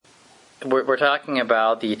we're talking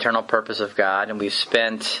about the eternal purpose of God, and we've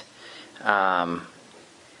spent a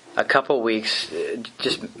couple weeks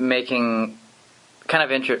just making kind of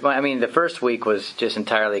the first week was just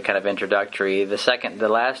entirely kind of introductory. The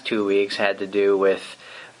last 2 weeks had to do with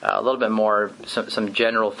a little bit more, some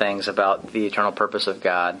general things about the eternal purpose of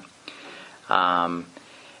God.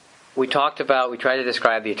 We tried to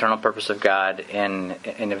describe the eternal purpose of God in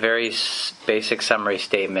a very basic summary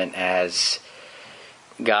statement as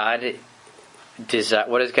God.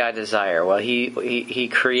 What does God desire? Well, He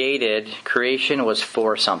created. Creation was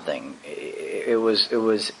for something. It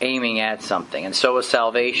was aiming at something, and so was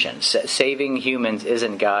salvation. Saving humans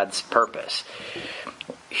isn't God's purpose.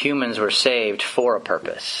 Humans were saved for a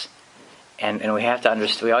purpose, and we have to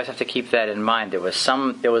understand. We always have to keep that in mind. There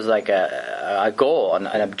was like a goal,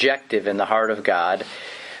 an objective in the heart of God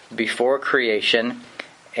before creation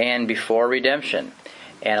and before redemption.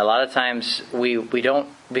 And a lot of times we don't,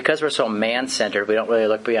 because we're so man-centered, we don't really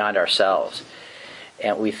look beyond ourselves.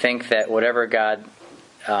 And we think that whatever God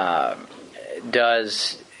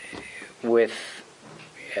does with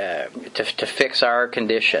to fix our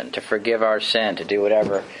condition, to forgive our sin, to do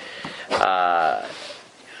whatever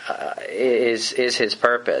is His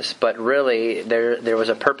purpose. But really, there was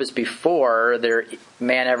a purpose before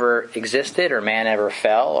man ever existed, or man ever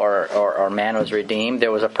fell, or man was redeemed.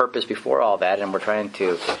 There was a purpose before all that, and we're trying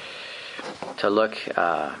to look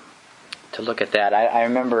at that. I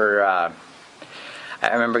remember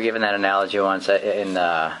giving that analogy once in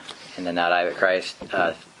the Not I But Christ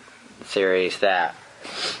series, that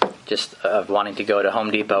just of wanting to go to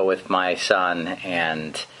Home Depot with my son,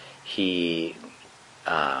 and he.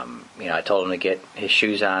 I told him to get his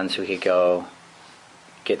shoes on so he could go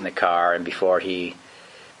get in the car, and before he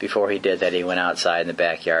did that, he went outside in the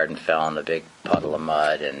backyard and fell in the big puddle of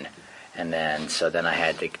mud, and then I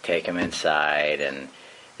had to take him inside, and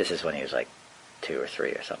this is when he was like 2 or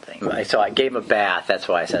 3 or something. So I gave him a bath. That's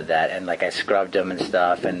why I said that, and like I scrubbed him and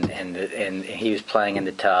stuff, and he was playing in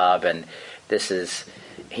the tub, and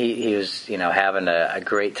he was, having a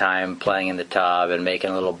great time playing in the tub and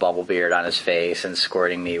making a little bubble beard on his face and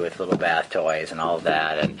squirting me with little bath toys and all of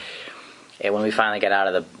that. And when we finally got out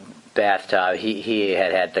of the bathtub, he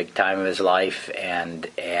had the time of his life, and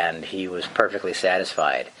he was perfectly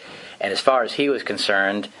satisfied. And as far as he was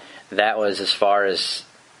concerned, that was as far as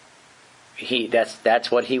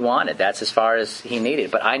that's what he wanted. That's as far as he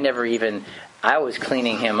needed. But I was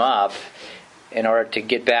cleaning him up in order to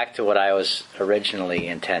get back to what I was originally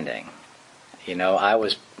intending. I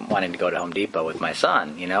was wanting to go to Home Depot with my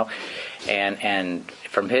son, and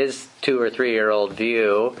from his 2 or 3 year old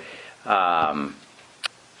view, that's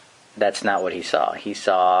not what he saw. He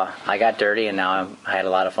saw I got dirty, and now I had a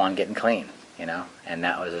lot of fun getting clean, and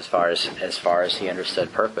that was as far as he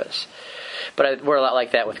understood purpose. But we're a lot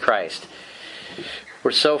like that with Christ.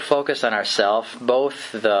 We're so focused on ourselves,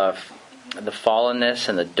 both the fallenness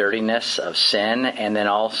and the dirtiness of sin, and then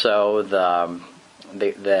also the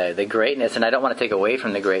greatness. And I don't want to take away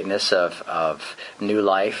from the greatness of new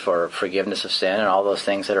life or forgiveness of sin and all those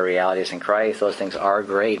things that are realities in Christ. Those things are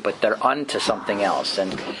great, but they're unto something else.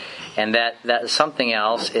 And that something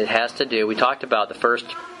else, it has to do. We talked about the first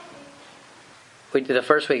week.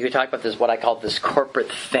 We talked about this, what I call this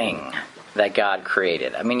corporate thing that God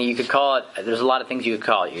created. I mean, you could call it. There's a lot of things you could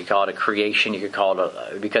call it. You could call it a creation. You could call it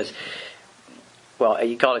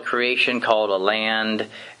you call it a creation, call it a land,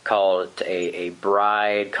 call it a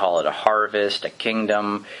bride, call it a harvest, a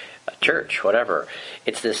kingdom, a church, whatever.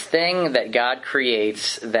 It's this thing that God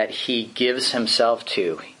creates that He gives Himself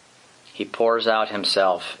to. He pours out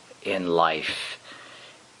Himself in life.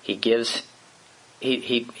 He gives.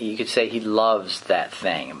 You could say He loves that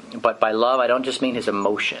thing. But by love, I don't just mean His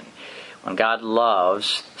emotion. When God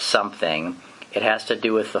loves something, it has to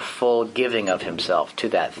do with the full giving of Himself to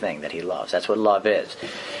that thing that He loves. That's what love is.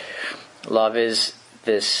 Love is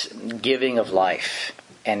this giving of life.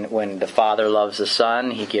 And when the Father loves the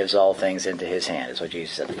Son, He gives all things into His hand, is what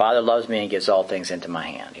Jesus said. The Father loves me and gives all things into my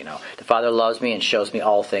hand. The Father loves me and shows me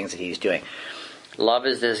all things that He's doing. Love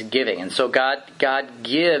is this giving. And so God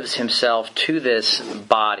gives Himself to this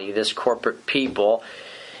body, this corporate people,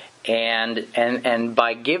 and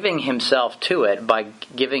by giving Himself to it, by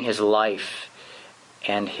giving His life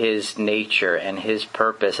and His nature and His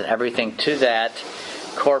purpose and everything to that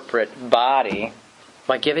corporate body,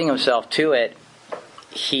 by giving Himself to it,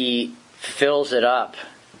 He fills it up,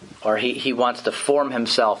 or he wants to form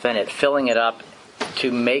Himself in it, filling it up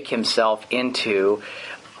to make Himself into,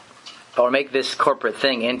 or make this corporate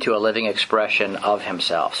thing into a living expression of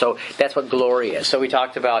Himself. So that's what glory is. So we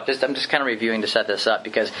talked about this. I'm just kind of reviewing to set this up,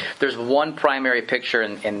 because there's one primary picture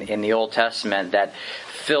in the Old Testament that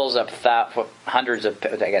fills up hundreds of,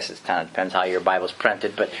 I guess it kind of depends how your Bible's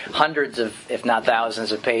printed, but hundreds of, if not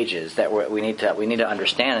thousands of pages that we need to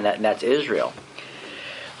understand, and that's Israel.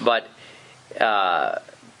 But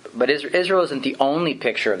Israel isn't the only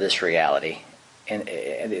picture of this reality, and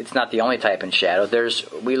it's not the only type and shadow.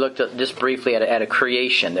 We looked at, just briefly at a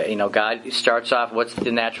creation. God starts off. What's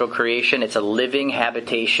the natural creation? It's a living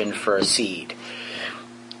habitation for a seed.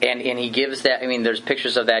 And he gives that, there's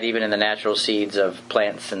pictures of that even in the natural seeds of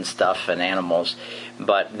plants and stuff and animals.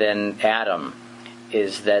 But then Adam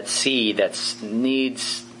is that seed that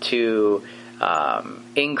needs to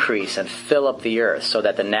increase and fill up the earth so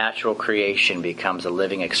that the natural creation becomes a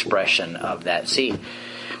living expression of that seed.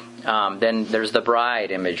 Then there's the bride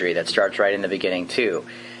imagery that starts right in the beginning too.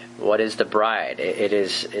 What is the bride? It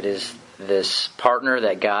is this partner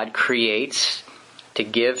that God creates to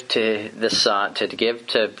give to the Son, to give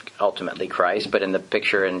to ultimately Christ, but in the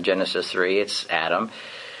picture in Genesis 3, it's Adam.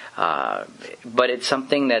 But it's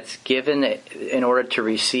something that's given in order to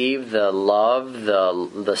receive the love,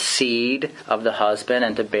 the seed of the husband,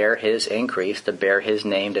 and to bear his increase, to bear his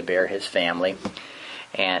name, to bear his family.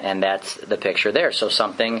 And that's the picture there. So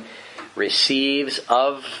something receives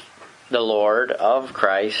of the Lord, of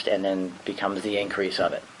Christ, and then becomes the increase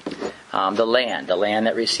of it. The land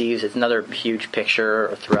that receives, it's another huge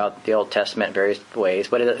picture throughout the Old Testament in various ways,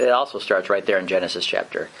 but it also starts right there in Genesis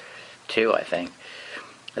chapter 2, I think,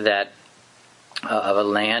 that of a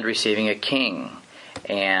land receiving a king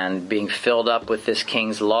and being filled up with this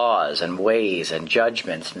king's laws and ways and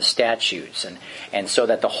judgments and statutes, and so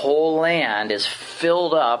that the whole land is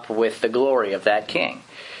filled up with the glory of that king.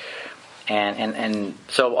 And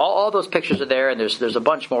so all those pictures are there, and there's a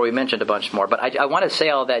bunch more. We mentioned a bunch more, but I want to say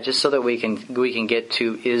all that just so that we can get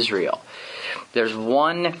to Israel. There's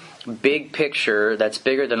one big picture that's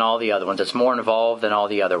bigger than all the other ones. That's more involved than all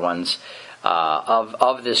the other ones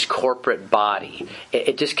of this corporate body.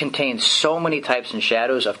 It just contains so many types and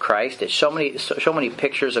shadows of Christ. It's so many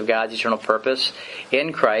pictures of God's eternal purpose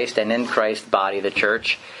in Christ and in Christ's body, the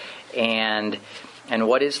church. And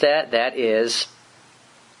what is that? That is.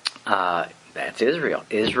 That's Israel.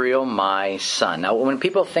 Israel, my son. Now, when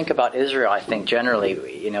people think about Israel, I think generally,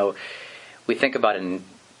 we think about it,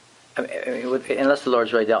 unless the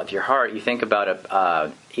Lord's really dealt with your heart, you think about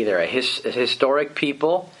either a historic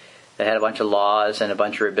people that had a bunch of laws and a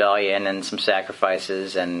bunch of rebellion and some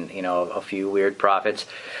sacrifices and, a few weird prophets.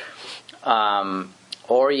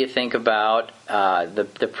 Or you think about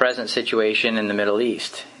the present situation in the Middle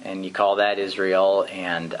East, and you call that Israel,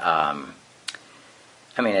 and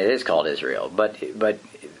it is called Israel, but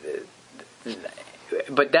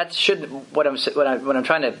that shouldn't. What I'm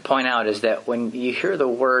trying to point out is that when you hear the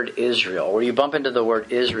word Israel, or you bump into the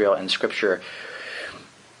word Israel in Scripture,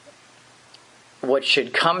 what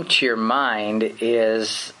should come to your mind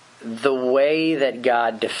is the way that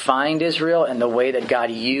God defined Israel and the way that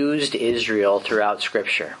God used Israel throughout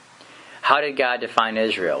Scripture. How did God define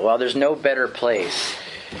Israel? Well, there's no better place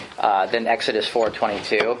than Exodus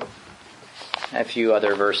 4:22. A few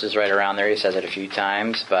other verses right around there. He says it a few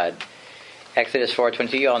times, but Exodus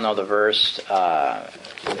 4:22, you all know the verse.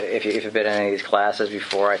 If you've been in any of these classes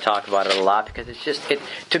before, I talk about it a lot because it's just,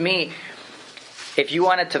 to me, if you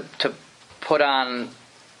wanted to put on,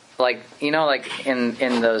 in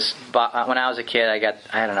those, when I was a kid, I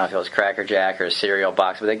don't know if it was Cracker Jack or a cereal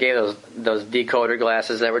box, but they gave those decoder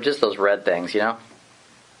glasses that were just those red things,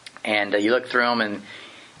 and you look through them and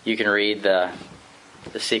you can read the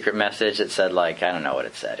secret message that said, I don't know what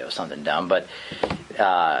it said. It was something dumb, but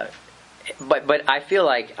I feel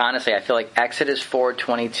like, honestly, Exodus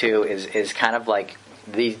 4:22 is kind of like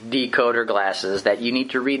these decoder glasses that you need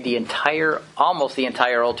to read almost the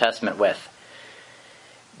entire Old Testament with,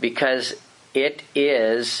 because it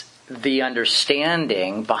is the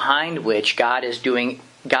understanding behind which God is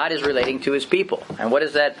relating to His people. And what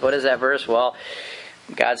is that verse? Well,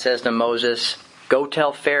 God says to Moses, "Go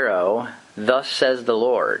tell Pharaoh, thus says the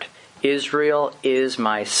Lord, Israel is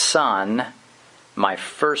my son, my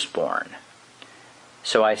firstborn.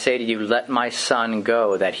 So I say to you, let my son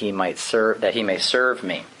go that he may serve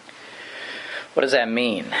me." What does that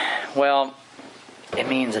mean? Well, it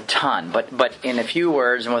means a ton, but in a few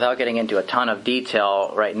words, and without getting into a ton of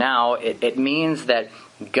detail right now, it means that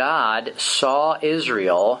God saw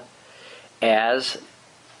Israel and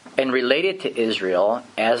related to Israel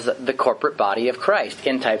as the corporate body of Christ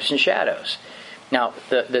in types and shadows. Now,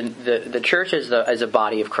 the church is a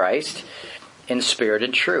body of Christ in spirit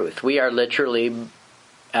and truth. We are literally,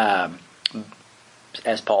 as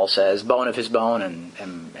Paul says, bone of his bone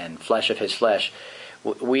and flesh of his flesh.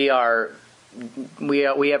 We are we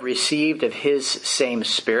have received of His same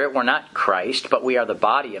Spirit. We're not Christ, but we are the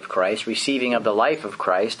body of Christ, receiving of the life of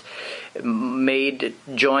Christ, joined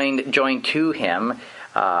to Him,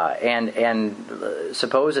 and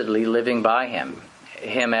supposedly living by Him.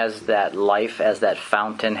 Him as that life, as that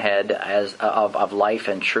fountainhead of life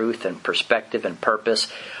and truth and perspective and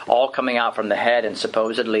purpose, all coming out from the head and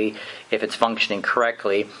supposedly, if it's functioning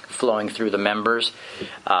correctly, flowing through the members.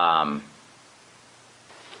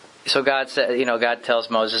 So God said, God tells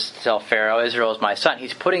Moses to tell Pharaoh, Israel is my son.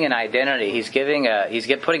 He's putting an identity. He's putting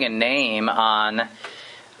a name on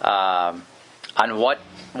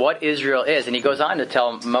what Israel is, and he goes on to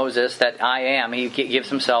tell Moses that I am. He gives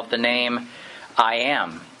himself the name I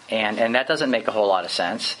am, and that doesn't make a whole lot of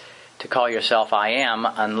sense to call yourself I am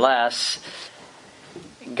unless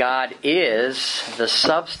God is the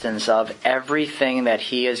substance of everything that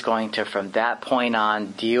He is going to, from that point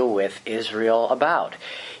on, deal with Israel about.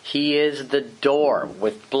 He is the door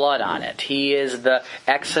with blood on it. He is the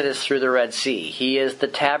exodus through the Red Sea. He is the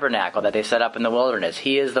tabernacle that they set up in the wilderness.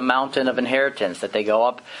 He is the mountain of inheritance that they go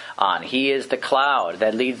up on. He is the cloud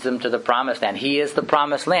that leads them to the promised land. He is the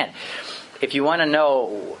promised land. If you want to know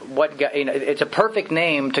what God, it's a perfect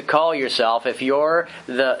name to call yourself if you're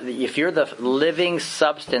the living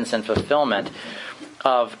substance and fulfillment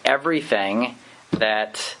of everything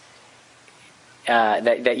that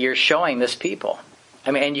you're showing this people. I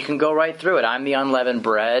mean, and you can go right through it. I'm the unleavened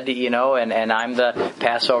bread, and I'm the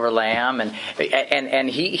Passover lamb, and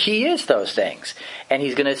he is those things. And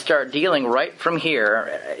He's going to start dealing right from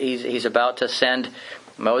here. He's about to send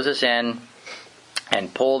Moses in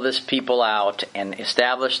and pull this people out and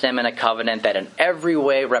establish them in a covenant that in every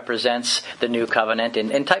way represents the new covenant.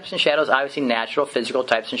 In types and shadows, obviously natural, physical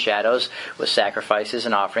types and shadows with sacrifices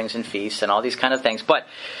and offerings and feasts and all these kind of things. But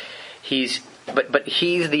He's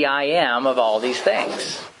the I am of all these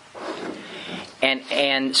things.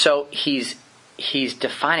 And so he's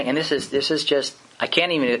defining, and this is just, I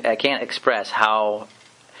can't express how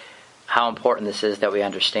important this is that we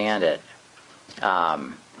understand it.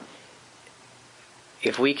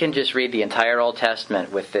 If we can just read the entire Old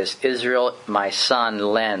Testament with this Israel, my son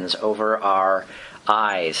lens over our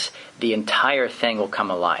eyes, the entire thing will come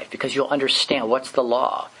alive, because you'll understand what's the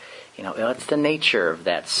law. It's the nature of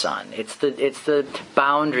that son. It's the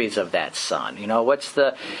boundaries of that son. What's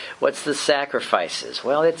the sacrifices?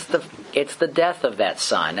 Well, it's the death of that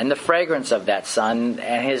son and the fragrance of that son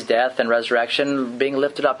and his death and resurrection being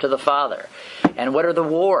lifted up to the Father. And what are the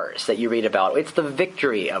wars that you read about? It's the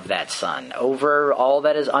victory of that son over all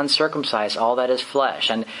that is uncircumcised, all that is flesh.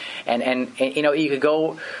 And you could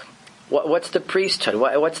go, what's the priesthood?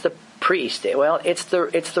 What's the priest? Well, it's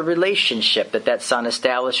the relationship that son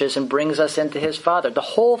establishes and brings us into his Father. The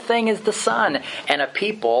whole thing is the Son and a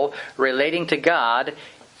people relating to God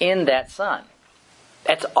in that Son.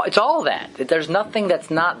 It's all that. There's nothing that's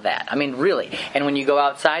not that. I mean, really. And when you go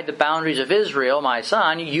outside the boundaries of Israel, my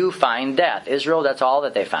son, you find death. Israel, that's all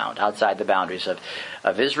that they found. Outside the boundaries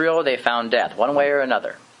of Israel, they found death, one way or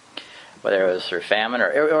another. Whether it was through famine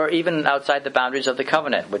or even outside the boundaries of the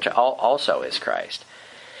covenant, which also is Christ.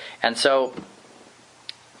 And so,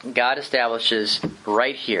 God establishes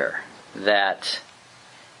right here that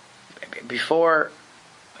before,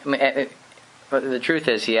 the truth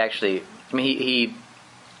is,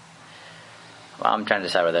 I'm trying to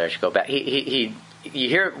decide whether I should go back. You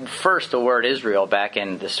hear first the word Israel back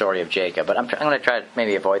in the story of Jacob, but I'm going to try to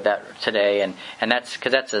maybe avoid that today, and that's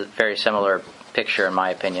because that's a very similar picture, in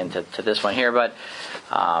my opinion, to this one here. But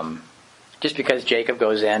just because Jacob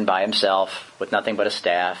goes in by himself with nothing but a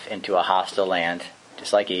staff into a hostile land,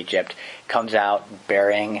 just like Egypt, comes out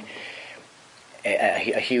bearing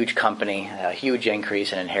a huge company, a huge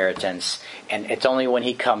increase in inheritance, and it's only when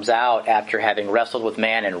he comes out after having wrestled with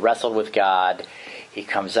man and wrestled with God, he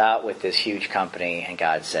comes out with this huge company, and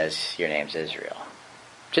God says, "Your name's Israel."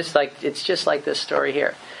 It's just like this story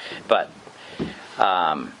here. But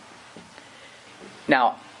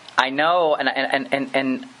now I know,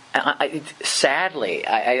 and sadly,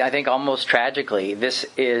 I think almost tragically, this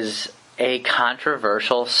is a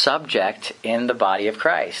controversial subject in the body of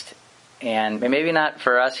Christ. And maybe not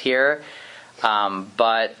for us here,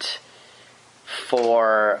 but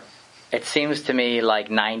for, it seems to me like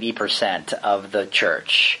 90% of the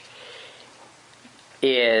church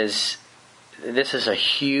this is a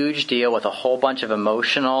huge deal with a whole bunch of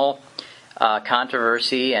emotional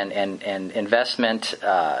controversy and investment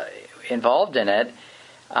involved in it.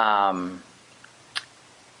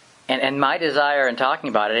 And my desire in talking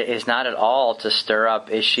about it is not at all to stir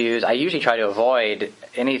up issues. I usually try to avoid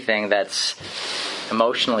anything that's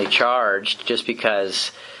emotionally charged, just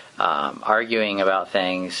because arguing about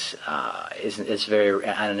things is very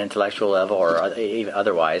on an intellectual level or even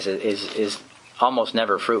otherwise is almost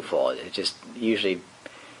never fruitful. It just usually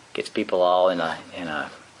gets people all in a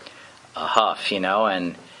huff,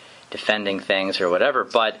 and defending things or whatever.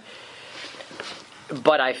 But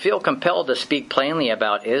I feel compelled to speak plainly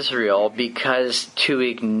about Israel, because to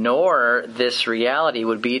ignore this reality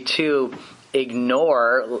would be to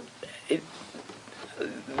ignore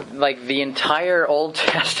the entire Old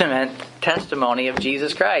Testament testimony of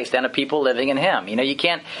Jesus Christ and of people living in Him. You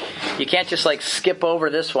can't just skip over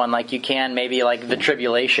this one like you can maybe the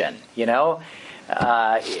tribulation. You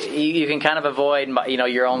can kind of avoid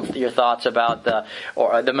your thoughts about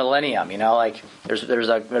the millennium.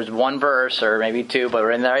 There's one verse or maybe two, but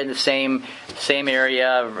we're in the same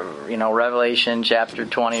area. Revelation chapter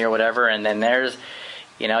 20 or whatever, and then there's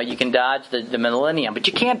you can dodge the millennium, but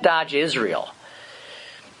you can't dodge Israel.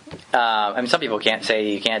 Some people can't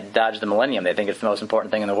say you can't dodge the millennium. They think it's the most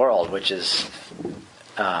important thing in the world, which is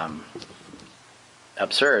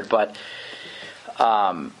absurd. But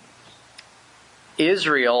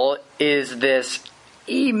Israel is this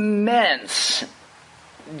immense,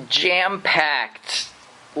 jam-packed,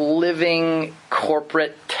 living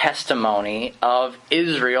corporate testimony of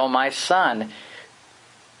Israel, my son,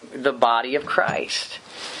 the body of Christ.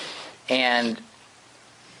 And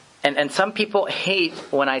some people hate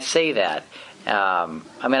when I say that. I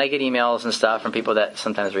get emails and stuff from people that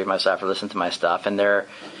sometimes read my stuff or listen to my stuff, and they're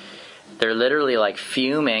literally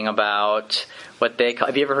fuming about what they call.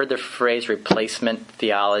 Have you ever heard the phrase replacement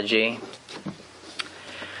theology?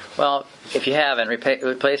 Well, if you haven't,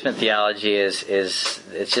 replacement theology is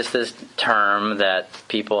it's just this term that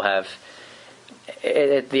people have.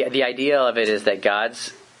 The idea of it is that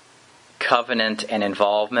God's covenant and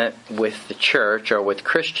involvement with the church or with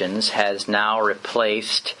Christians has now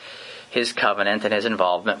replaced His covenant and His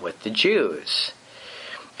involvement with the Jews.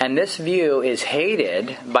 And this view is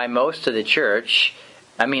hated by most of the church.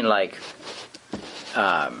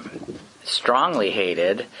 Strongly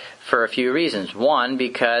hated for a few reasons. One,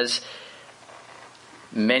 because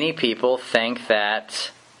many people think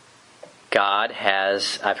that God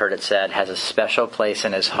has, I've heard it said, has a special place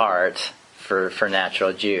in His heart for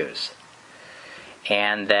natural Jews.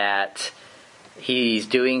 And that He's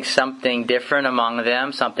doing something different among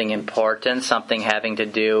them, something important, something having to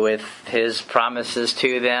do with His promises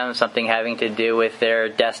to them, something having to do with their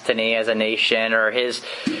destiny as a nation, or His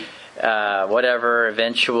whatever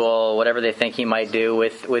they think He might do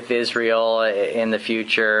with Israel in the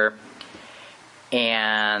future.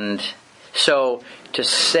 And so to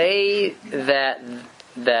say that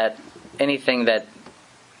anything that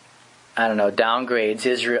downgrades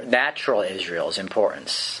natural Israel's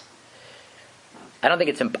importance. I don't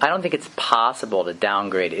think it's possible to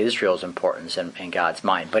downgrade Israel's importance in God's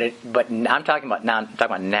mind. But I'm talking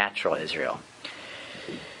about natural Israel.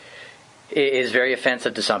 It is very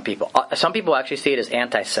offensive to some people. Some people actually see it as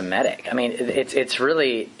anti-Semitic. It's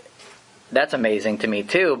really, that's amazing to me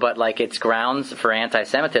too. But it's grounds for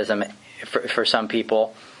anti-Semitism for some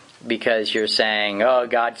people. Because you're saying, oh,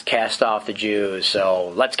 God's cast off the Jews, so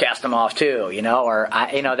let's cast them off too,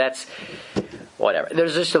 that's whatever.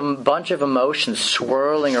 There's just a bunch of emotions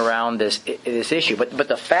swirling around this issue. But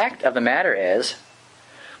the fact of the matter is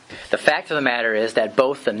that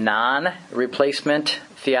both the non-replacement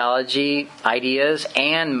theology ideas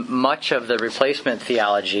and much of the replacement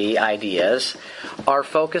theology ideas are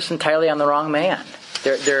focused entirely on the wrong man.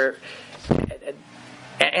 They're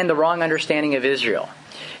and the wrong understanding of Israel.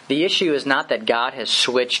 The issue is not that God has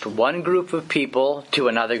switched one group of people to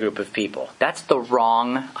another group of people. That's the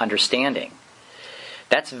wrong understanding.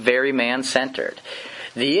 That's very man-centered.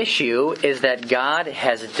 The issue is that God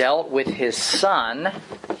has dealt with His Son,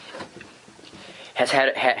 has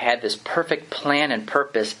had this perfect plan and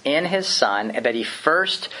purpose in His Son, and that He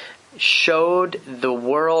first showed the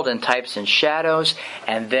world in types and shadows,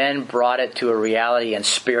 and then brought it to a reality in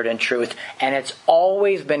spirit and truth. And it's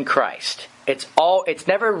always been Christ. It's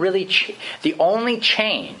never really, the only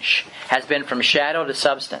change has been from shadow to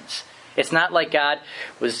substance. It's not like God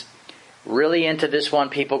was really into this one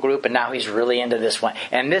people group and now He's really into this one.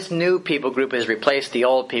 And this new people group has replaced the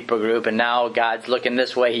old people group and now God's looking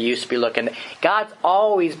this way He used to be looking. God's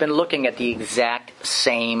always been looking at the exact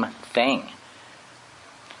same thing.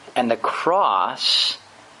 And the cross,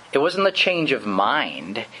 it wasn't a change of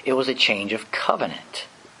mind, it was a change of covenant.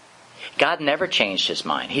 God never changed His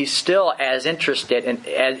mind. He's still as interested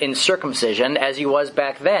in circumcision as He was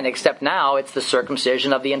back then, except now it's the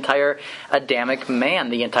circumcision of the entire Adamic man,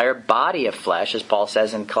 the entire body of flesh, as Paul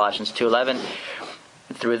says in Colossians 2:11,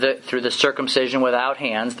 through the circumcision without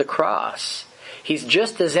hands, the cross. He's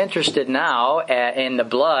just as interested now in the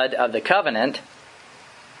blood of the covenant.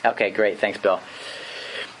 Okay, great. Thanks, Bill.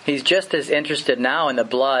 He's just as interested now in the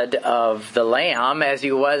blood of the lamb as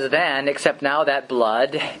he was then, except now that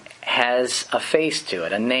blood has a face to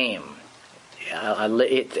it, a name.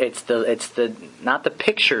 It's the not the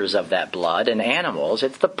pictures of that blood and animals,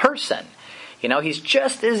 it's the person. He's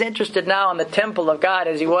just as interested now in the temple of God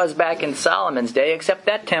as he was back in Solomon's day, except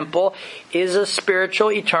that temple is a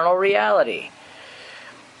spiritual, eternal reality.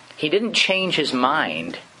 He didn't change his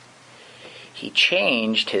mind. He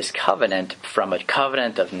changed his covenant from a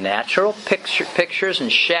covenant of natural pictures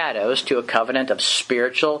and shadows to a covenant of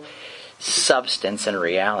spiritual substance and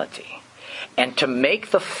reality. And to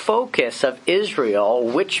make the focus of Israel,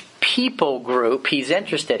 which people group he's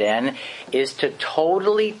interested in, is to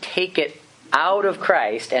totally take it out of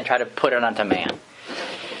Christ and try to put it onto man.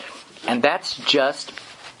 And that's just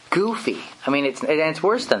goofy. I mean, it's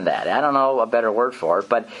worse than that. I don't know a better word for it,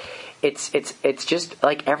 but it's just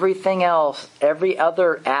like everything else, every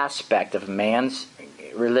other aspect of man's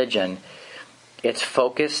religion, it's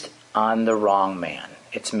focused on the wrong man.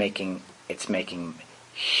 It's making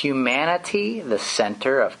humanity the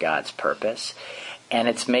center of God's purpose, and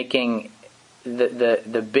it's making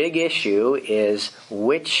the big issue is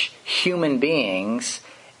which human beings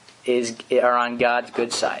are on God's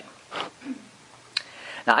good side.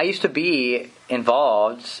 Now, I used to be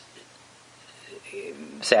involved,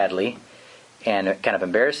 sadly, and kind of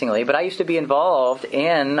embarrassingly, but I used to be involved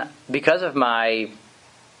in, because of my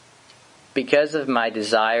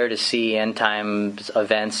desire to see end times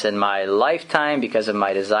events in my lifetime, because of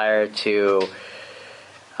my desire to,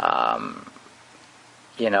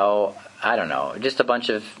 I don't know, just a bunch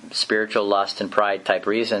of spiritual lust and pride type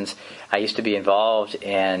reasons. I used to be involved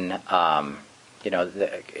in,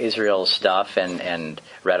 the Israel stuff and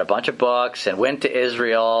read a bunch of books and went to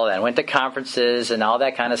Israel and went to conferences and all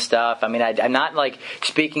that kind of stuff. I mean, I'm not like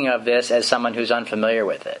speaking of this as someone who's unfamiliar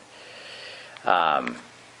with it.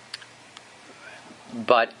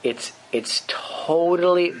 But it's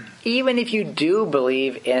totally, even if you do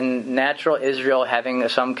believe in natural Israel having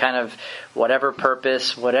some kind of whatever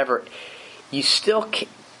purpose, whatever, you still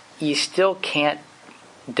can't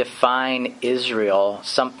define Israel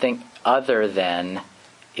something other than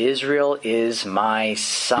Israel is my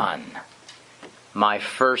son, my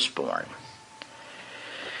firstborn.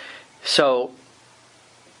 So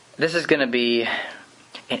this is going to be,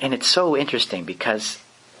 and it's so interesting because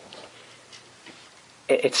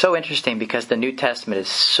the New Testament is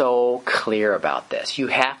so clear about this. You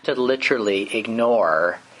have to literally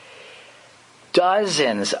ignore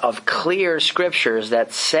dozens of clear scriptures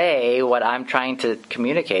that say what I'm trying to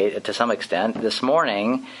communicate to some extent this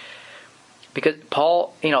morning. Because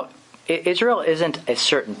Paul, Israel isn't a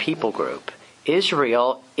certain people group.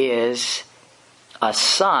 Israel is a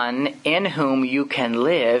son in whom you can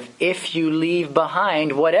live if you leave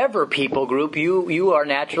behind whatever people group you are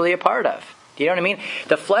naturally a part of. Do you know what I mean?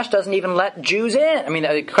 The flesh doesn't even let Jews in. I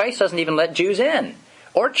mean, Christ doesn't even let Jews in,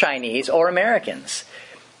 or Chinese, or Americans.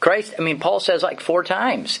 Paul says like 4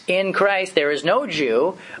 times, in Christ there is no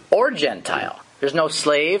Jew or Gentile. There's no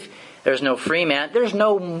slave, there's no free man, there's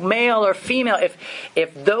no male or female.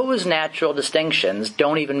 If those natural distinctions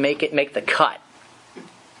don't even make the cut, I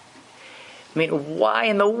mean, why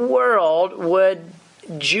in the world would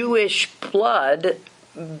Jewish blood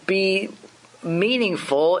be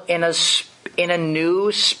meaningful in a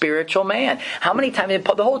new spiritual man? How many times,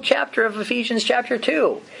 the whole chapter of Ephesians chapter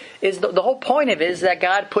 2, is the whole point of it is that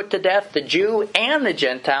God put to death the Jew and the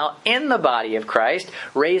Gentile in the body of Christ,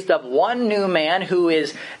 raised up one new man who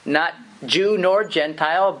is not Jew nor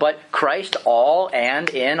Gentile, but Christ all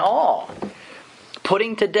and in all.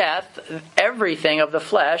 Putting to death everything of the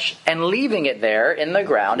flesh and leaving it there in the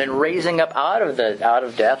ground and raising up out of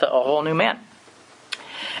death a whole new man.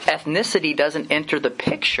 Ethnicity doesn't enter the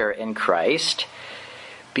picture in Christ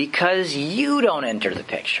because you don't enter the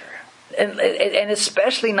picture. And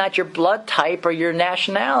especially not your blood type or your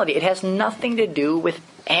nationality. It has nothing to do with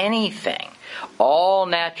anything. All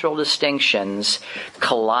natural distinctions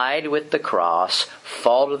collide with the cross,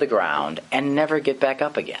 fall to the ground, and never get back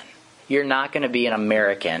up again. You're not going to be an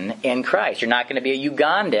American in Christ. You're not going to be a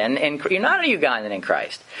Ugandan. You're not a Ugandan in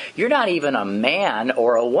Christ. You're not even a man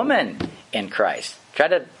or a woman in Christ. Try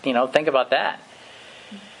to, think about that.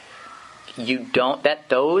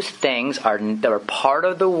 Those things they're part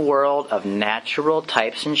of the world of natural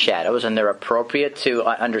types and shadows, and they're appropriate to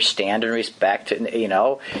understand and respect, in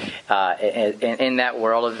that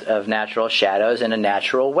world of natural shadows in a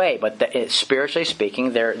natural way. But spiritually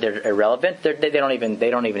speaking, they're irrelevant. They don't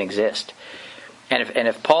even exist. And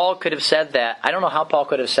if Paul could have said that, I don't know how Paul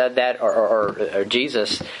could have said that, or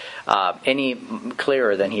Jesus, any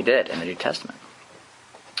clearer than he did in the New Testament.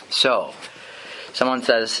 So, someone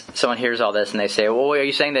hears all this and they say, well, are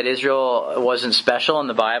you saying that Israel wasn't special in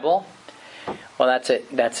the Bible? Well,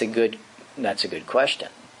 that's a good question.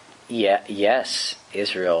 Yeah, yes,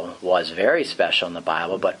 Israel was very special in the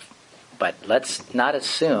Bible, but let's not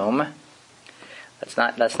assume, let's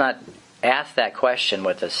not ask that question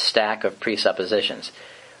with a stack of presuppositions.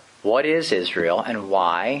 What is Israel and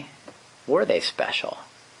why were they special?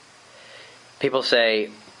 People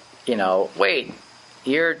say, wait,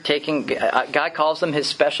 you're taking, God calls them his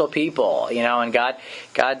special people, and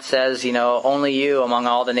God says, only you among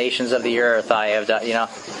all the nations of the earth I have done,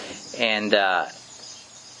 and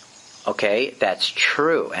okay, that's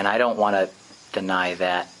true, and I don't want to deny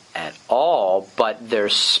that at all, but their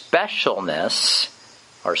specialness,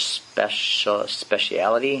 or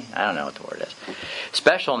speciality, I don't know what the word is.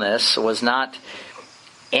 Specialness was not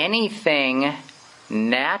anything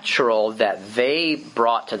natural that they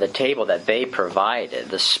brought to the table, that they provided.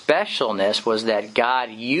 The specialness was that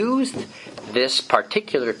God used this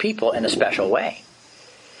particular people in a special way.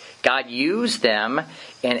 God used them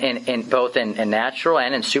in both in natural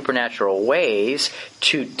and in supernatural ways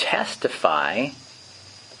to testify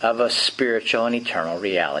of a spiritual and eternal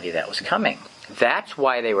reality that was coming. That's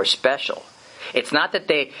why they were special. It's not that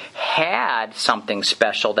they had something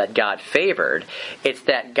special that God favored. It's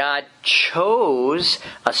that God chose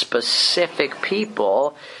a specific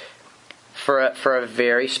people for a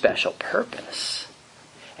very special purpose.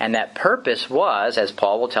 And that purpose was, as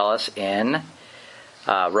Paul will tell us in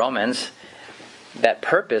Romans, that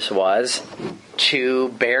purpose was to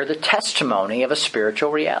bear the testimony of a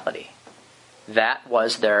spiritual reality. That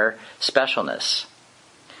was their specialness.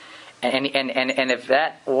 And if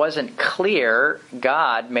that wasn't clear,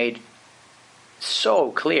 God made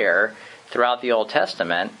so clear throughout the Old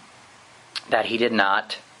Testament that he did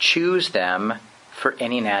not choose them for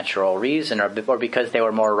any natural reason or because they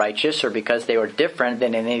were more righteous or because they were different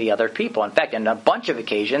than any of the other people. In fact, on a bunch of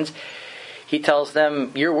occasions, he tells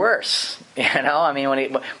them, you're worse.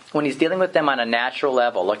 When he's dealing with them on a natural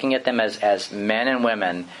level, looking at them as men and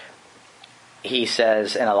women, he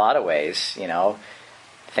says in a lot of ways,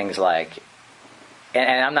 things like,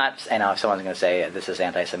 and I'm not, I know if someone's going to say this is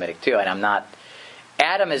anti-Semitic too, and I'm not,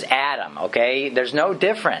 Adam is Adam, okay? There's no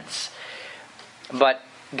difference. But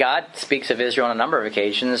God speaks of Israel on a number of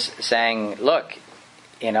occasions saying, look,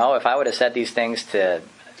 if I would have said these things to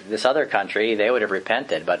this other country, they would have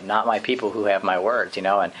repented, but not my people who have my words,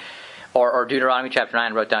 or Deuteronomy chapter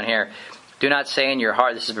 9 wrote down here, do not say in your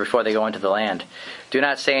heart, this is before they go into the land, do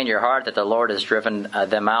not say in your heart that the Lord has driven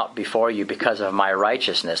them out before you because of my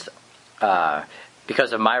righteousness.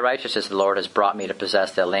 Because of my righteousness the Lord has brought me to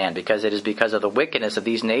possess their land, because it is because of the wickedness of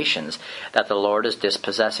these nations that the Lord is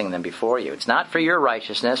dispossessing them before you. It's not for your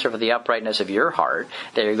righteousness or for the uprightness of your heart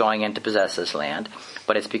that you're going in to possess this land,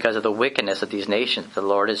 but it's because of the wickedness of these nations the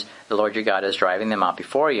Lord your God is driving them out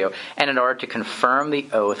before you, and in order to confirm the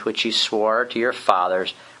oath which he swore to your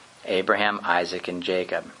fathers, Abraham, Isaac, and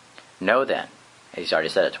Jacob. Know then, he's already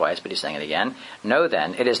said it twice, but he's saying it again. Know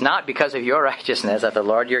then, it is not because of your righteousness that the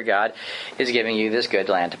Lord your God is giving you this good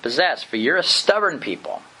land to possess, for you're a stubborn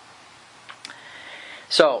people.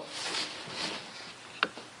 So,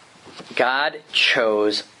 God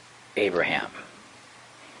chose Abraham.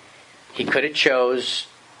 He could have chose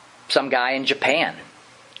some guy in Japan.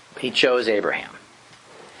 He chose Abraham.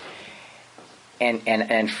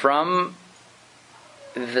 And from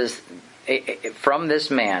this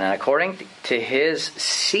man, and according to his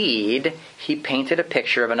seed, he painted a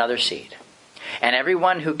picture of another seed. And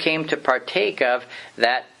everyone who came to partake of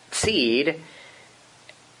that seed,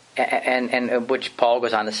 and which Paul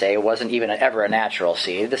goes on to say wasn't even ever a natural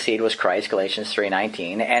seed. The seed was Christ, Galatians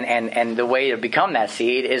 3:19. And the way to become that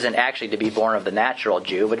seed isn't actually to be born of the natural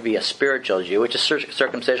Jew, but to be a spiritual Jew, which is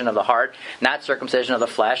circumcision of the heart, not circumcision of the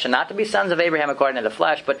flesh, and not to be sons of Abraham according to the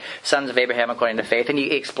flesh, but sons of Abraham according to faith. And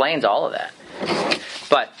he explains all of that.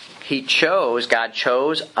 But God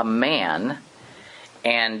chose a man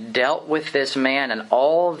and dealt with this man and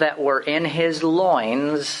all that were in his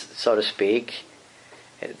loins, so to speak.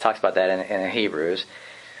 It talks about that in Hebrews.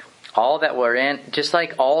 All that were in, just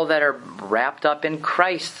like all that are wrapped up in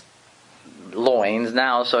Christ's loins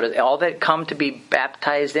now, all that come to be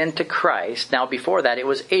baptized into Christ. Now before that it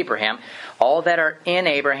was Abraham. All that are in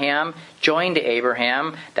Abraham, joined to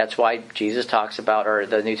Abraham. That's why Jesus talks about, or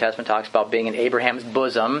the New Testament talks about being in Abraham's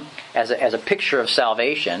bosom as a picture of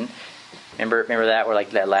salvation. Remember that, where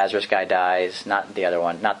like that Lazarus guy dies, not the other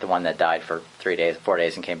one, not the one that died for 4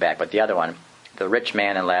 days and came back, but the other one. The rich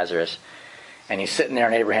man and Lazarus, And he's sitting there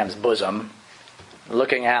in Abraham's bosom,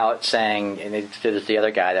 looking out, saying, and there's the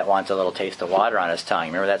other guy that wants a little taste of water on his tongue.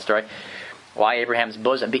 Remember that story? Why Abraham's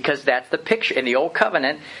bosom? Because that's the picture. In the Old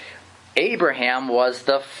Covenant, Abraham was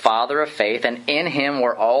the father of faith, and in him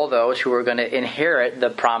were all those who were going to inherit the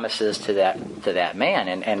promises to that man,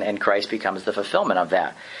 and Christ becomes the fulfillment of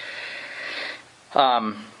that.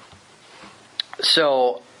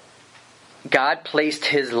 So God placed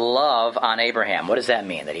His love on Abraham. What does that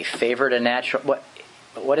mean? That He favored a natural...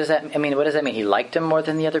 What does that mean? What does that mean? He liked him more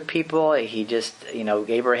than the other people? He just,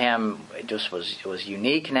 Abraham just was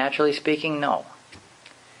unique, naturally speaking? No,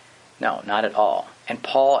 not at all. And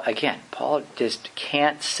Paul just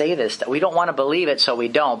can't say this. We don't want to believe it, so we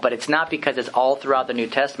don't. But it's not because it's all throughout the New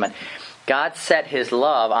Testament. God set His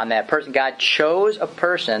love on that person. God chose a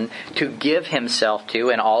person to give Himself to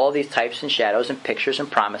in all of these types and shadows and pictures and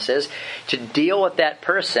promises to deal with that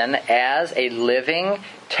person as a living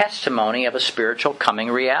testimony of a spiritual coming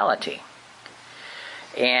reality.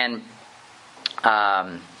 And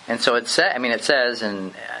so it says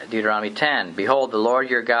in Deuteronomy 10, "Behold, the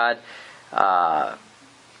Lord your God,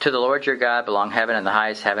 to the Lord your God belong heaven and the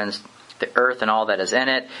highest heavens, the earth and all that is in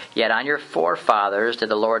it. Yet on your forefathers did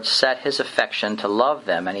the Lord set His affection to love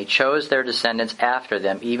them, and He chose their descendants after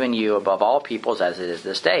them, even you above all peoples as it is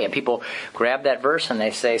this day." And people grab that verse and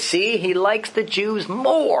they say, see, He likes the Jews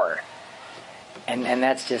more. And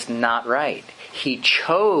that's just not right. He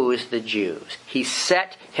chose the Jews. He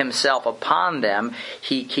set Himself upon them.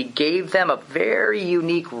 He gave them a very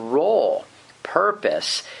unique role,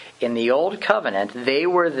 purpose. In the Old Covenant, they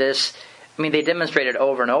were this... they demonstrated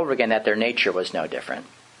over and over again that their nature was no different.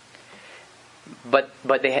 But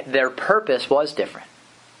their purpose was different.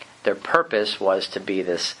 Their purpose was to be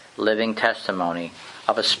this living testimony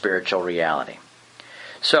of a spiritual reality.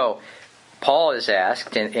 So, Paul is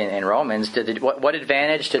asked in Romans, what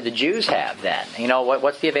advantage did the Jews have then?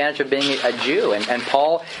 What's the advantage of being a Jew? And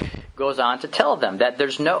Paul goes on to tell them that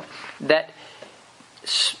there's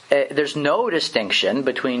no distinction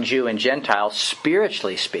between Jew and Gentile,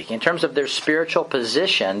 spiritually speaking. In terms of their spiritual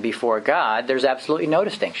position before God, there's absolutely no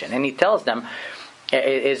distinction. And he tells them,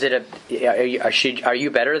 are you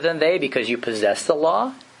better than they because you possess the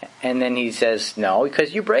law? And then he says, no,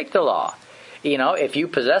 because you break the law. If you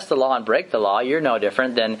possess the law and break the law, you're no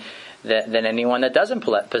different than anyone that doesn't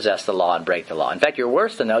possess the law and break the law. In fact, you're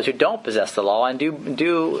worse than those who don't possess the law and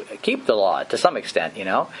do keep the law to some extent,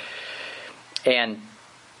 And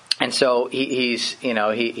so he's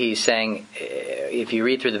saying, if you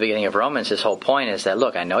read through the beginning of Romans, his whole point is that,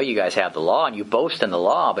 look, I know you guys have the law and you boast in the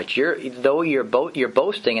law, but you're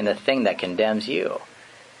boasting in the thing that condemns you.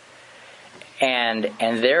 And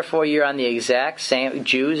therefore you're on the exact same,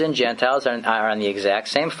 Jews and Gentiles are on the exact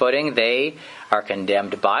same footing. They are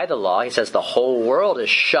condemned by the law. He says the whole world is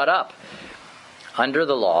shut up under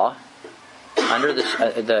the law, under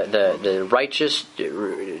the righteous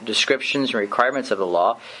descriptions and requirements of the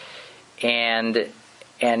law, and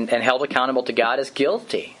held accountable to God as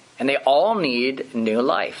guilty. And they all need new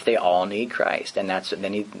life. They all need Christ. And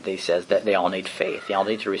he says that they all need faith. They all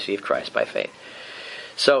need to receive Christ by faith.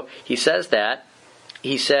 So he says that.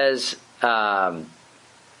 He says, I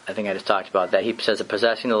think I just talked about that. He says that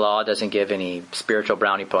possessing the law doesn't give any spiritual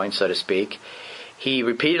brownie points, so to speak. He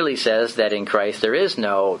repeatedly says that in Christ there is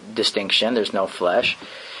no distinction, there's no flesh.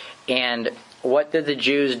 And what did the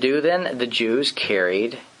Jews do then? The Jews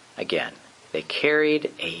carried, again,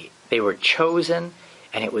 they were chosen,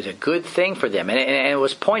 and it was a good thing for them. And it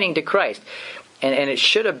was pointing to Christ. And it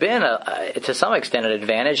should have been, to some extent, an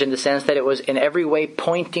advantage in the sense that it was in every way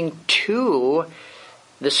pointing to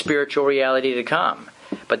the spiritual reality to come.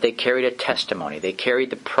 But they carried a testimony. They carried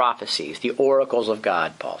the prophecies, the oracles of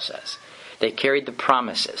God, Paul says. They carried the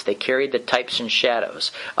promises. They carried the types and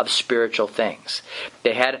shadows of spiritual things.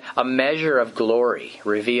 They had a measure of glory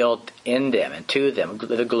revealed in them and to them,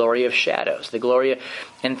 the glory of shadows, the glory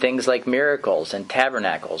in things like miracles and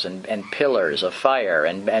tabernacles and pillars of fire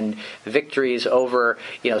and victories over,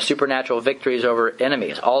 supernatural victories over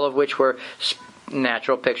enemies, all of which were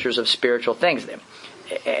natural pictures of spiritual things.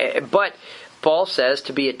 But Paul says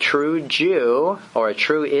to be a true Jew or a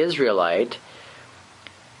true Israelite,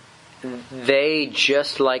 they,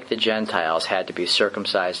 just like the Gentiles, had to be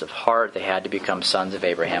circumcised of heart. They had to become sons of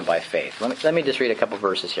Abraham by faith. Let me just read a couple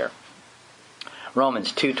verses here.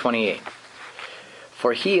 Romans 2:28.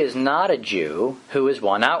 For he is not a Jew who is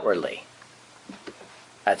one outwardly.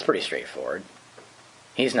 That's pretty straightforward.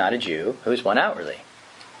 He's not a Jew who is one outwardly.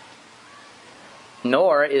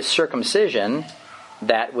 Nor is circumcision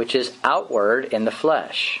that which is outward in the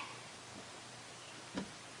flesh.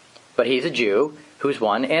 But he's a Jew who's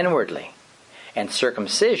one inwardly. And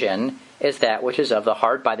circumcision is that which is of the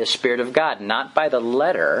heart by the Spirit of God, not by the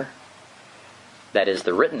letter, that is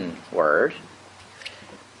the written word.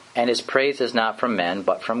 And his praise is not from men,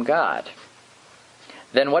 but from God.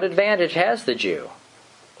 Then what advantage has the Jew?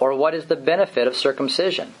 Or what is the benefit of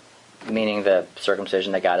circumcision? Meaning the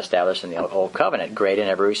circumcision that God established in the Old Covenant, great in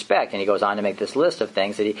every respect. And he goes on to make this list of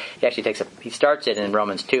things that he actually he starts it in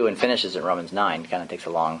Romans 2 and finishes it in Romans 9. Kind of takes a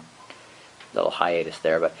long little hiatus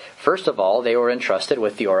there. But first of all, they were entrusted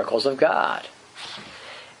with the oracles of God.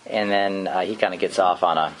 And then he kind of gets off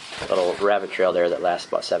on a little rabbit trail there that lasts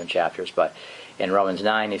about 7 chapters. But in Romans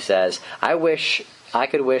 9 he says, I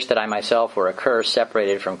could wish that I myself were accursed,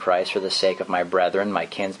 separated from Christ for the sake of my brethren, my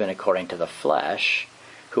kinsmen according to the flesh,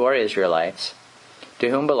 who are Israelites, to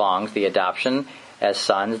whom belongs the adoption as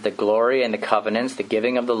sons, the glory and the covenants, the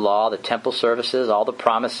giving of the law, the temple services, all the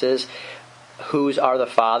promises, whose are the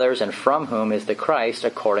fathers, and from whom is the Christ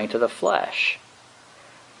according to the flesh.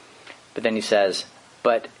 But then he says,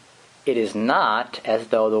 but it is not as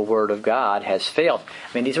though the word of God has failed.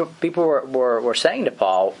 I mean, these people were saying to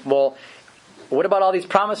Paul, well, what about all these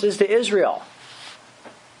promises to Israel?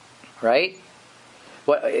 Right?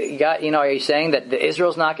 What are you saying that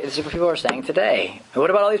Israel's not? This is what people are saying today. What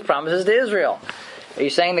about all these promises to Israel? Are you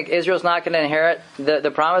saying that Israel's not going to inherit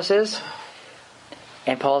the promises?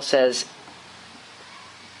 And Paul says,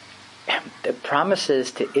 the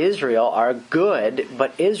promises to Israel are good,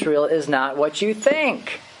 but Israel is not what you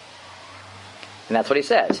think. And that's what he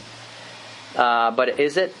says. But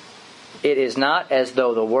it is not as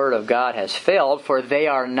though the word of God has failed, for they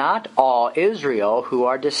are not all Israel who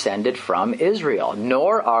are descended from Israel,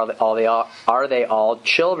 nor are they all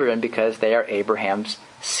children because they are Abraham's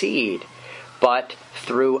seed. But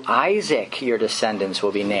through Isaac your descendants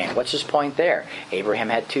will be named. What's his point there? Abraham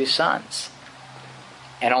had 2 sons,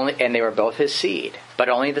 and they were both his seed. But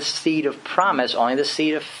only the seed of promise, only the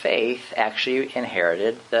seed of faith actually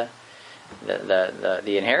inherited the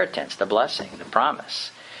inheritance, the blessing, the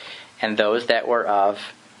promise. And those that were of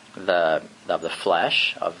the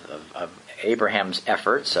flesh, of Abraham's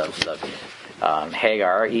efforts, of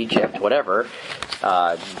Hagar, Egypt, whatever,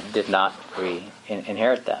 did not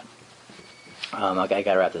inherit that. I got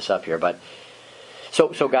to wrap this up here, but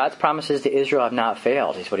so God's promises to Israel have not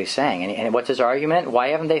failed, is what he's saying. And what's his argument? Why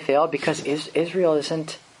haven't they failed? Because Israel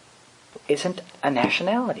isn't a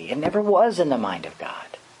nationality. It never was in the mind of God.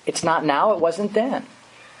 It's not now. It wasn't then.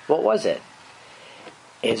 What was it?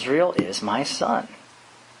 Israel is my son.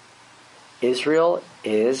 Israel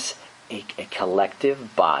is a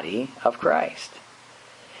collective body of Christ.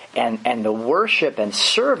 And the worship and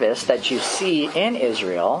service that you see in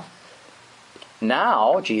Israel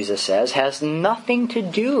now, Jesus says, has nothing to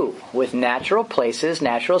do with natural places,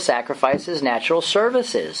 natural sacrifices, natural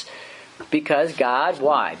services. Because God,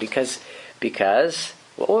 why? Because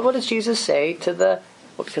what does Jesus say to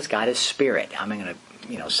because God is spirit. I'm going to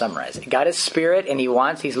summarize it. God is spirit, and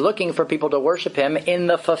he's looking for people to worship him in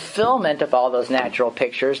the fulfillment of all those natural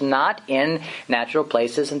pictures, not in natural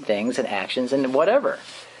places and things and actions and whatever.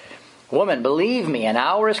 Woman, believe me, an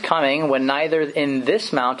hour is coming when neither in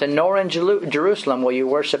this mountain nor in Jerusalem will you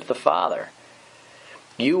worship the Father.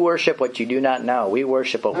 You worship what you do not know. We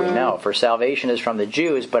worship what we know. For salvation is from the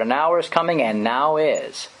Jews, but an hour is coming, and now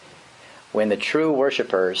is, when the true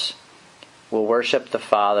worshipers will worship the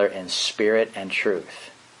Father in spirit and truth.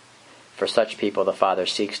 For such people the Father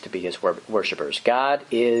seeks to be his worshipers. God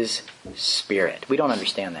is spirit. We don't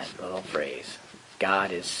understand that little phrase.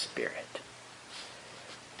 God is spirit.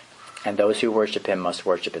 And those who worship him must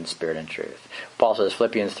worship in spirit and truth. Paul says,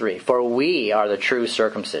 Philippians 3, for we are the true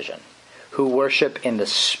circumcision, who worship in the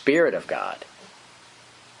Spirit of God.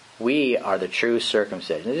 We are the true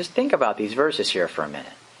circumcision. Now just think about these verses here for a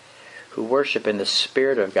minute. Who worship in the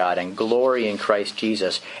Spirit of God and glory in Christ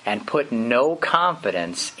Jesus and put no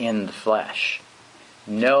confidence in the flesh.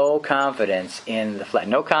 No confidence in the flesh.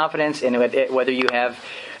 No confidence in whether you have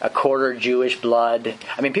a quarter Jewish blood.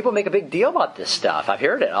 I mean, people make a big deal about this stuff. I've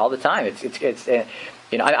heard it all the time.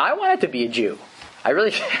 I wanted to be a Jew. I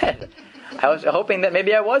really did. I was hoping that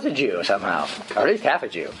maybe I was a Jew somehow, or at least half a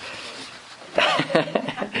Jew.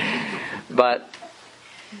 But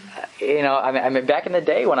I mean, back in the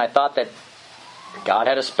day when I thought that God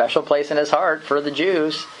had a special place in his heart for the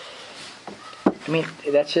Jews, I mean,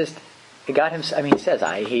 that's just God himself. I mean, he says,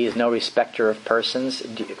 he is no respecter of persons.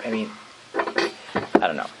 I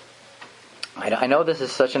don't know. I know this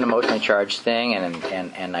is such an emotionally charged thing,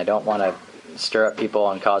 and I don't want to stir up people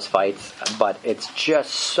and cause fights, but it's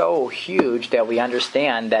just so huge that we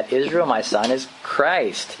understand that Israel, my son, is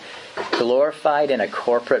Christ, glorified in a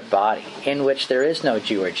corporate body in which there is no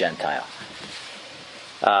Jew or Gentile.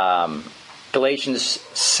 Galatians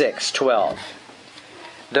 6:12.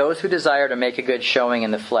 Those who desire to make a good showing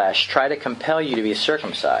in the flesh try to compel you to be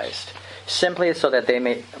circumcised, simply so that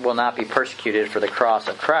they will not be persecuted for the cross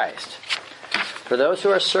of Christ. For those who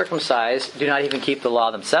are circumcised do not even keep the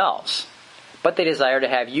law themselves, but they desire to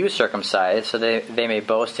have you circumcised so that they may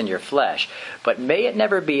boast in your flesh. But may it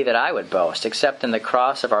never be that I would boast, except in the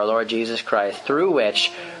cross of our Lord Jesus Christ, through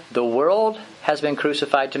which the world has been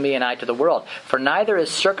crucified to me and I to the world. For neither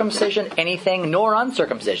is circumcision anything nor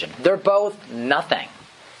uncircumcision. They're both nothing.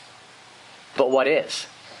 But what is?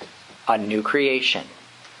 A new creation.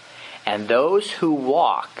 And those who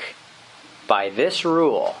walk by this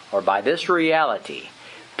rule, or by this reality,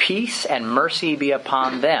 peace and mercy be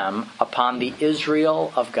upon them, upon the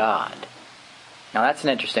Israel of God. Now that's an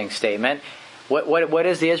interesting statement. What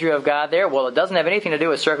is the Israel of God there? Well, it doesn't have anything to do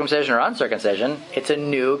with circumcision or uncircumcision. It's a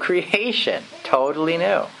new creation. Totally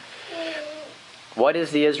new. What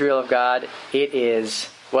is the Israel of God? It is,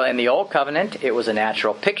 well, in the Old Covenant, it was a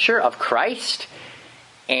natural picture of Christ,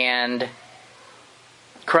 and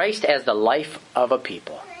Christ as the life of a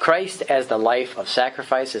people. Christ as the life of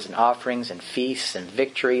sacrifices and offerings and feasts and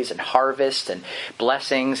victories and harvests and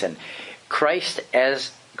blessings, and Christ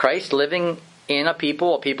as Christ living in a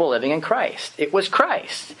people living in Christ. It was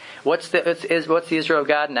Christ. What's the Israel of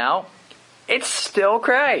God now? It's still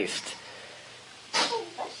Christ.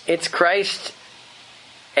 It's Christ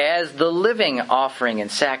as the living offering and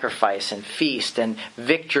sacrifice and feast and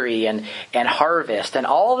victory and harvest and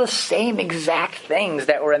all the same exact things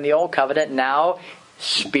that were in the Old Covenant, now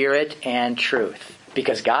spirit and truth,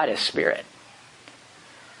 because God is spirit.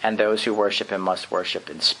 And those who worship Him must worship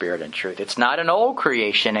in spirit and truth. It's not an old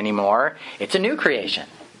creation anymore. It's a new creation.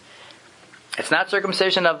 It's not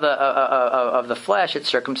circumcision of the flesh. It's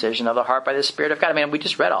circumcision of the heart by the Spirit of God. I mean, we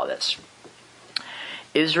just read all this.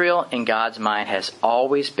 Israel, in God's mind, has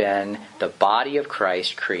always been the body of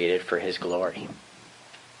Christ created for His glory,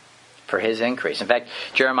 for His increase. In fact,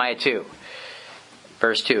 Jeremiah 2,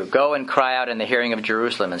 verse 2, go and cry out in the hearing of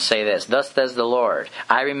Jerusalem and say this, thus says the Lord,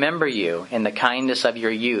 I remember you in the kindness of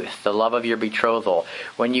your youth, the love of your betrothal,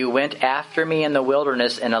 when you went after me in the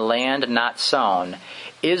wilderness in a land not sown.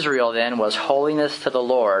 Israel then was holiness to the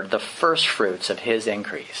Lord, the first fruits of His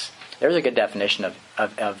increase. There's a good definition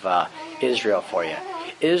of Israel for you.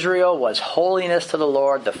 Israel was holiness to the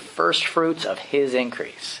Lord, the first fruits of His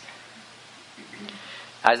increase.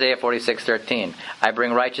 Isaiah 46:13. I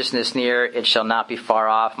bring righteousness near, it shall not be far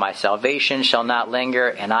off. My salvation shall not linger,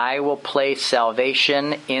 and I will place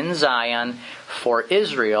salvation in Zion for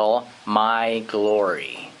Israel, my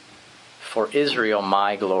glory. For Israel,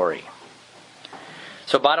 my glory.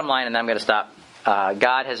 So bottom line, and then I'm going to stop.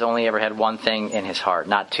 God has only ever had one thing in His heart,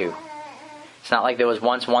 not two. It's not like there was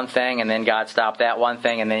once one thing and then God stopped that one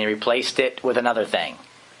thing and then He replaced it with another thing.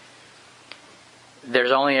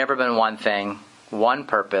 There's only ever been one thing, one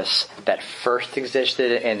purpose that first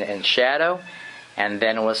existed in shadow and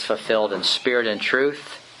then was fulfilled in spirit and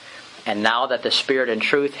truth. And now that the spirit and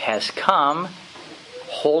truth has come,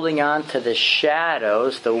 holding on to the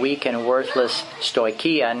shadows, the weak and worthless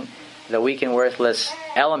stoicheia, the weak and worthless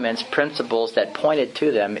elements, principles that pointed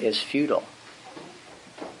to them, is futile.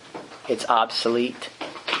 It's obsolete.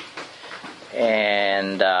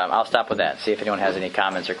 And I'll stop with that. See if anyone has any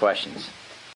comments or questions.